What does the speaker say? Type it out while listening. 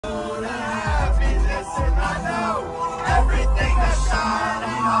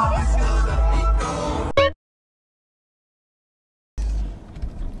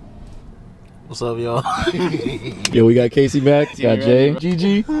What's up, y'all? Yo, we got Casey back, got Jay,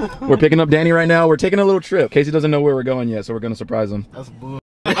 Gigi. We're picking up Danny right now. We're taking a little trip. Casey doesn't know where we're going yet, so we're gonna surprise him. That's bull.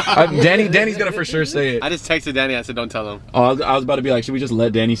 Danny's gonna for sure say it. I just texted Danny. I said, don't tell him. Oh, I was about to be like, should we just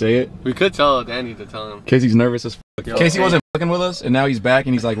let Danny say it? We could tell Danny to tell him. Casey's nervous as fuck. Yo, Casey wasn't fucking with us, and now he's back,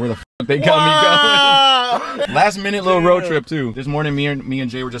 and he's like, where the fuck they got me going? Last minute little road trip too. This morning, me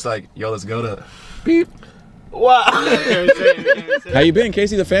and Jay were just like, yo, let's go to beep. Wow. How you been,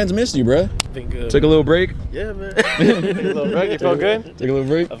 Casey? The fans missed you, bruh. Been good. Took a little break. Yeah, man. A little break. You felt good? Take a little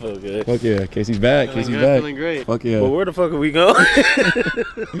break. I feel good. Fuck yeah, Casey's back. Casey's back. Feeling great. Fuck yeah. But where the fuck are we going?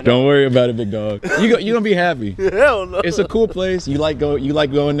 Don't worry about it, big dog. You gonna be happy. Hell no. It's a cool place. You like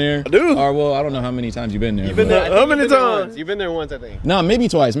going there. I do. Or well, I don't know how many times you've been there. You've been there. How many times? You've been there once, I think. No, maybe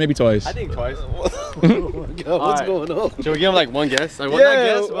twice. Maybe twice. I think twice. What's going on? Should we give him like one guess? Like, Yeah. not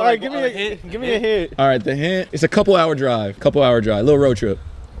guess, but All right, like, give me a hint. All right, the hint. It's a couple-hour drive. Little road trip.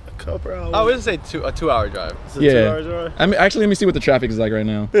 Couple hours. I would say a 2 hour drive. It's a Yeah. 2 hour drive. I mean, actually, let me see what the traffic is like right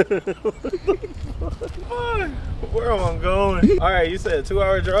now. Where am I going? All right, you said a 2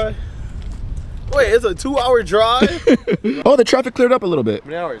 hour drive. Wait, it's a 2 hour drive? Oh, the traffic cleared up a little bit. How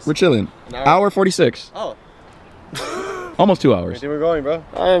many hours? We're chilling. An hour? Hour 46. Oh. Almost 2 Where hours. do you think we're going, bro?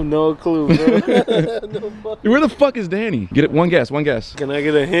 I have no clue, bro. Where the fuck is Danny? Get it. One guess. One guess. Can I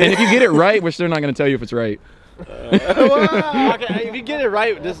get a And hint? if you get it right, we're still not gonna tell you if it's right. Okay, if you get it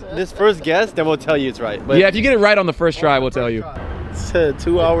right, this first guess, then we'll tell you it's right. But Yeah, if you get it right on the first try, we'll tell you. It's a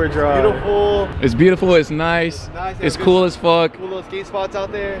 2 hour drive. beautiful. It's beautiful. It's nice. Nice, It's good- cool as fuck. Cool little skate spots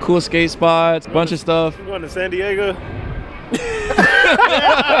out there. Cool skate spots. Bunch of stuff. I'm going to San Diego.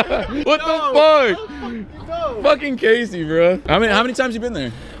 What the fuck? Fucking Casey, bro. How many times you been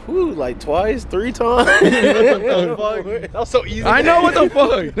there? Ooh, like twice, 3 times. That was so easy. I know, what the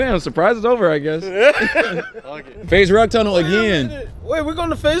fuck. Damn, surprise is over, I guess. Okay. Phase Rock Tunnel again Wait, we're going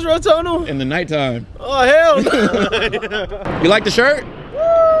to Phase Road Tunnel? in the nighttime. Oh, hell no. You like the shirt?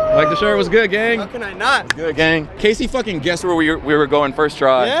 Like the shirt was good, gang. How can I not? Good, gang. Casey fucking guessed where we were going first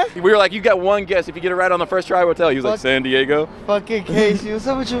try. Yeah? We were like, you got one guess. If you get it right on the first try, we'll tell you. He was like, San Diego. Fucking Casey, what's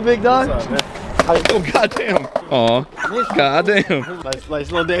up with you, big dog? Oh, goddamn. Aw. Goddamn. Nice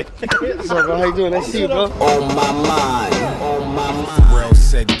little day. What's up, bro? How you doing? Nice to see you, bro. On my mind. Pharrell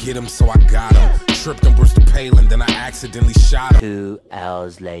said get him, so I got him. Tripped on Bristol Palin, then I accidentally shot him. 2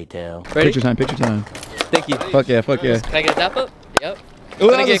 hours later. Picture time, picture time. Thank you. Fuck yeah, fuck yeah. Can I get a tap up? Yep. Ooh,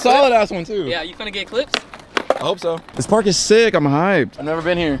 that Finna was a get solid ass one, too. Yeah, you finna get clips? I hope so. This park is sick. I'm hyped. I've never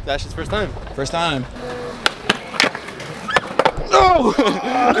been here. That's his first time. First time. No!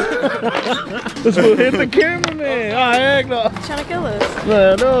 This will hit the cameraman. Oh, heck no. Trying to kill us.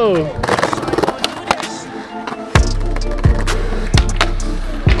 Man, no.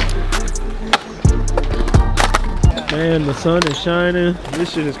 Man, the sun is shining.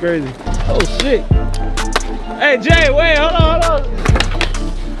 This shit is crazy. Oh, shit. Hey, Jay, wait, hold on.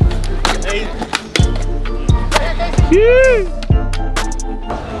 Hey. Yeah.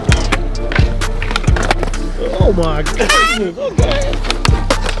 Oh my goodness. Okay.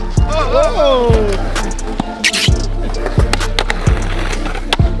 Oh.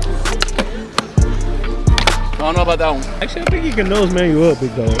 I don't know about that one. Actually, I think you can nose man you up,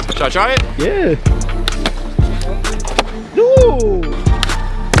 big dog. Should I try it? Yeah. Dude.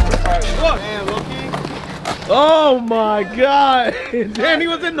 Oh my God. Danny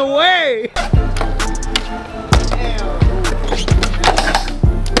was in the way.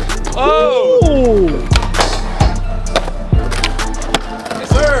 Oh! Ooh. Yes,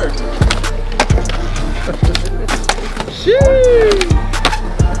 sir! Sheesh.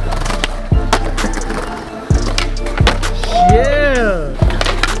 Yeah.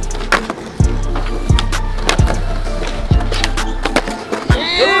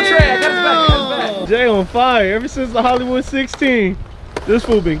 Jay on fire ever since the Hollywood 16. This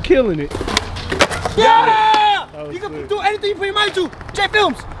fool been killing it. Yeah! You can do anything you put your mind to. J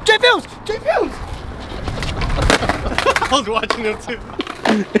Films! J Films! J Films! I was watching them too.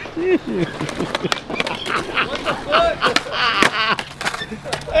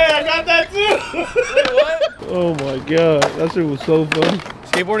 Hey, I got that too! Wait, what? Oh my God, that shit was so fun.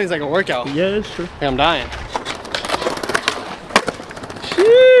 Skateboarding is like a workout. Yeah, it's true. Hey, I'm dying.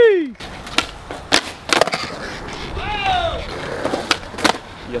 Sheesh.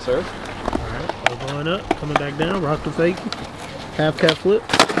 Yes, sir. All going up, coming back down, rock the fake, half cat flip.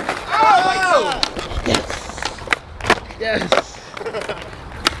 Oh! Yes!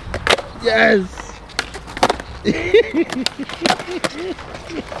 Yes!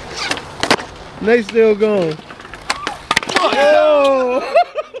 They still going. Oh!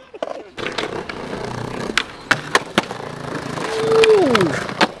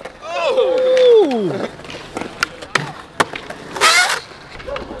 Ooh.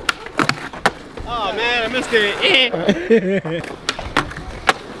 Oh man, I missed it.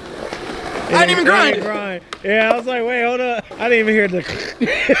 I didn't even grind. Yeah, I was like, wait, hold up. I didn't even hear the.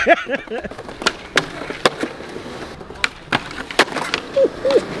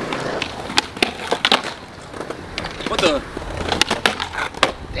 What the?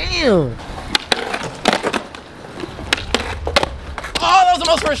 Damn. Oh, that was the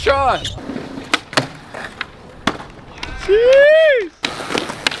most first shot. Jeez.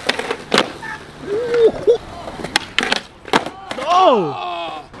 Oh.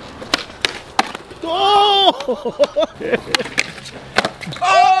 Oh.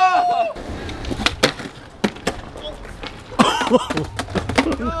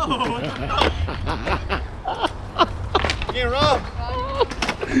 Get robbed.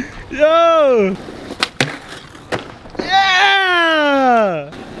 Yo.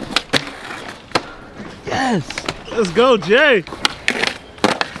 Yeah. Yes. Let's go, Jay.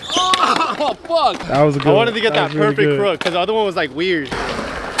 Oh, fuck. That was a good I wanted to get that was really perfect good. crook because the other one was like weird.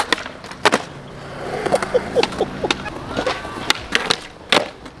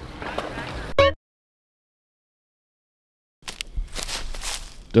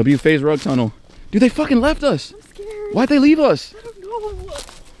 W phase rug tunnel. Dude, they fucking left us. I'm scared. Why'd they leave us? I don't know.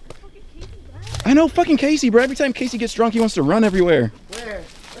 I know fucking Casey, bro. Every time Casey gets drunk, he wants to run everywhere. Where?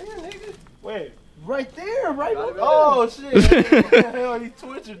 Wait, right there, right there. Oh shit! He's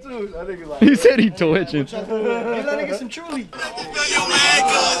twitching too. I think he's like. He said he twitching. Give that nigga some truly.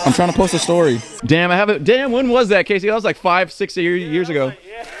 I'm trying to post a story. Damn, I have it. Damn, when was that, Casey? That was like 5-6 years ago.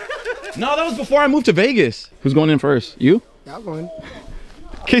 No, that was before I moved to Vegas. Who's going in first? You? Yeah, I'm going.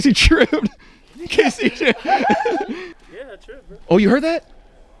 Casey tripped. Casey tripped. Yeah, I tripped, bro. Oh, you heard that?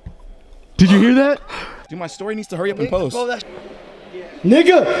 Did you hear that? Dude, my story needs to hurry up and post.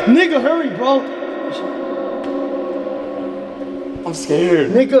 Nigga, hurry, bro. I'm scared.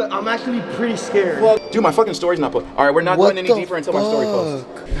 Nigga, I'm actually pretty scared. Dude, my fucking story's not posted. All right, we're not going any deeper until my story posts.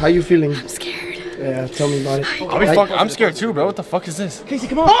 How you feeling? I'm scared. Yeah, tell me about it. I'm scared too, bro. What the fuck is this? Casey,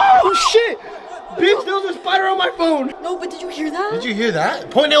 come on. Oh shit! Bitch, there was a spider on my phone. No, but did you hear that? Did you hear that?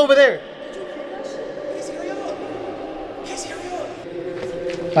 Point it over there.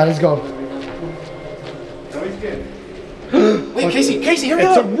 Alright, let's go. Wait, Casey, hurry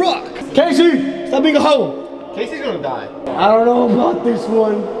It's a up. rock. Casey, stop being a hoe. Casey's gonna die. I don't know about this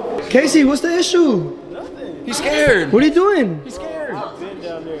one. Casey, what's the issue? He's scared. What are you doing? He's scared. I've been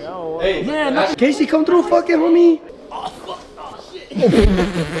down there. I don't want Hey, man. Casey, come through, fucking homie.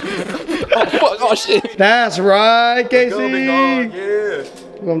 Oh, shit. That's right, Casey. Yeah.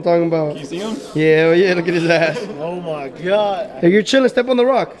 That's what I'm talking about. You see him? Yeah, yeah, look at his ass. Oh my god. Hey, you're chilling, step on the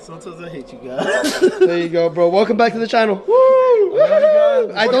rock. Sometimes I hate you guys. There you go, bro. Welcome back to the channel. Woo!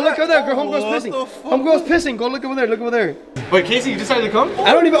 I don't look over there, girl. Homegirl's pissing. Homegirl's pissing. Go look over there, look over there. Wait, Casey, you decided to come?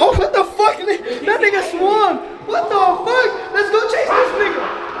 I don't even, oh, what the fuck? That nigga swung. What the fuck? Let's go chase this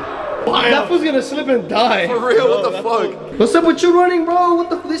nigga. That fool's gonna slip and die. For real, what the fuck? What's up with you running, bro? What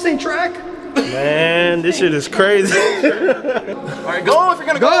the, this ain't track? Man, this shit is crazy. Alright, go if you're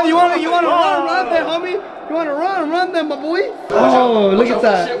gonna go. Go, you wanna run then, homie? You wanna run then, my boy? Oh, look at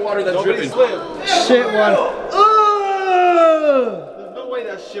that. Shit water that's dripping. Shit water. Oh! There's no way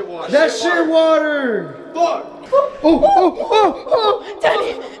that's shit water. That's shit water. Fuck. Oh.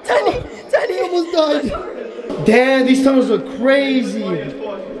 Daddy! He almost died. Damn, these tunnels look crazy.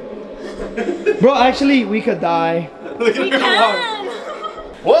 Bro, actually, we could die. We can!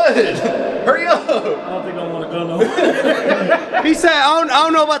 What? Hurry up. I don't think I want to go no more. He said, I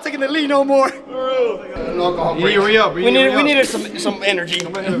don't know about taking the lead no more. Hurry up. We needed some energy.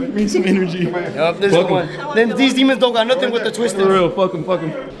 We need some energy. Yup, this is the one. Then these demons don't got nothing with the twisted. For real, fuck him. Fuck,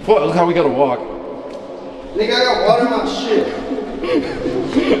 look how we gotta walk. Nigga, I got water in my shit.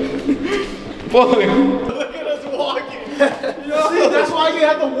 Fuck. Look at us walking. See, that's why you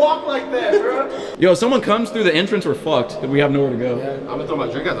have to walk like that, bro. Yo, if someone comes through the entrance, we're fucked. We have nowhere to go. I'm gonna throw my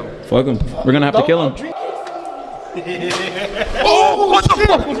drink at them. Fuck him. We're gonna have to kill him. Oh, what the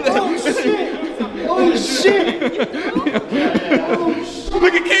fuck was that? Oh shit!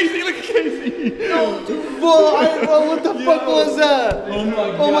 Look at Casey, Bro, what the fuck was that? Oh my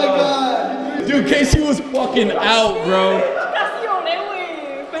god. Oh my god. Dude, Casey was fucking out, bro.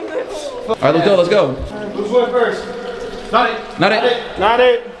 Alright, let's go. Who's going first? Not it. Not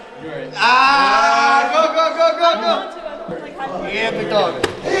it. Ah! Go. Yeah, big dog.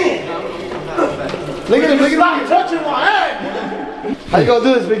 Look at him. Stop touching my hand. How you gonna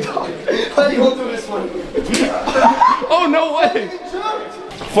do this, big dog? How you gonna do this one? Oh, no way.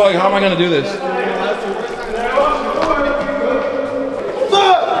 Fuck, how am I gonna do this? Fuck!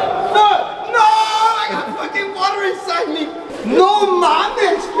 No! I got fucking water inside me. No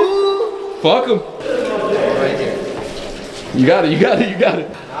mames, fool. Fuck him. Right here. You got it, you got it, you got it.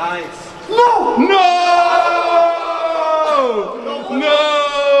 Nice. No! No!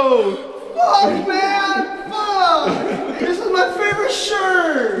 No! Fuck, man! Fuck! This is my favorite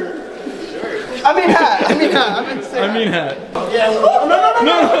shirt! I mean hat. I mean hat. Yeah. No.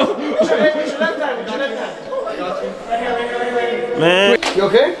 No. Man. You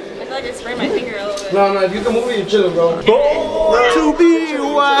okay? I feel like I sprained my finger a little bit. No, if you can move it, you're chilling, bro. To be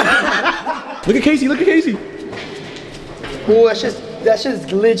wild. Look at Casey, look at Casey. Oh, that shit's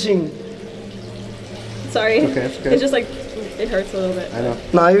glitching. Sorry. Okay, it's okay. It's just like, it hurts a little bit. I know.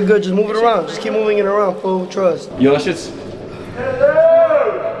 Nah, you're good. Just move it around. Just keep moving it around. Full trust. Yo, that shit's...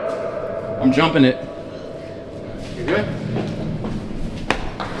 I'm jumping it. You good?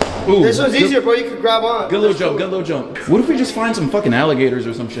 Ooh, This one's easier, bro. You can grab on. Good little jump, good little jump. What if we just find some fucking alligators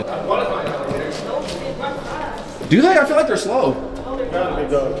or some shit? Do they? I feel like they're slow.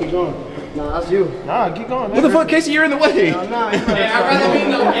 Keep going. Nah, that's you. Nah, keep going, man. What the fuck, Casey? You're in the way. Nah, I'd rather be in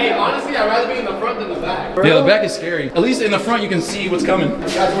the, hey, honestly, I'd rather be in the front than the back. Yeah, the back is scary. At least in the front, you can see what's coming.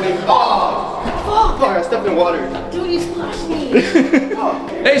 Guys, what do you... Oh! Fuck! I stepped in water. Dude, you splashed me.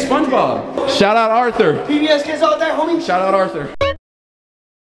 Hey, SpongeBob. Shout out Arthur. PBS kids out there, homie. Shout out Arthur.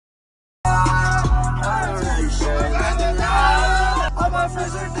 All my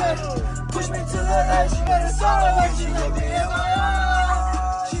friends are dead. Push me to the edge. But it's all like she looked me in my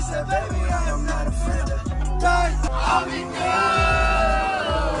eyes. She said, baby, I am not afraid to die. I'll be good.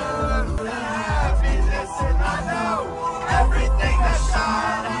 Happiness, and I know everything that's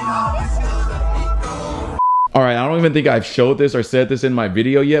shining always gonna be gold. All right, I don't even think I've showed this or said this in my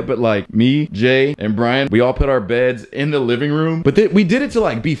video yet, but like me, Jay, and Brian, we all put our beds in the living room. But we did it to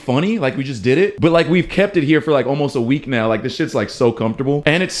like be funny, like we just did it. But like we've kept it here for like almost a week now. Like this shit's like so comfortable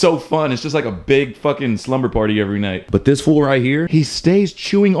and it's so fun. It's just like a big fucking slumber party every night. But this fool right here, he stays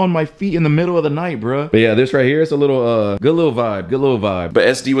chewing on my feet in the middle of the night, bruh. But yeah, this right here, it's a little, good little vibe, good little vibe. But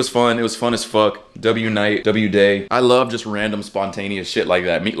SD was fun. It was fun as fuck. W night, W day. I love just random spontaneous shit like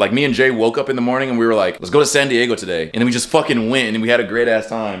that. Me and Jay woke up in the morning and we were like, let's go to San Diego today. And then we just fucking went and we had a great ass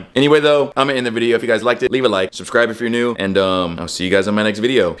time. Anyway though, I'm gonna end the video. If you guys liked it, leave a like, subscribe if you're new, and I'll see you guys on my next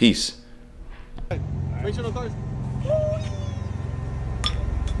video. Peace. Make sure no cars.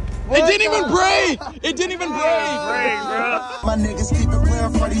 It didn't even break! It didn't even break! My niggas keep it clear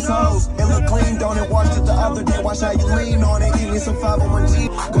for these hoes. It look clean, don't it? Washed it the other day. Watch how you lean on it. Eating some 501G.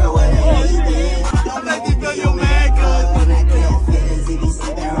 Go ahead.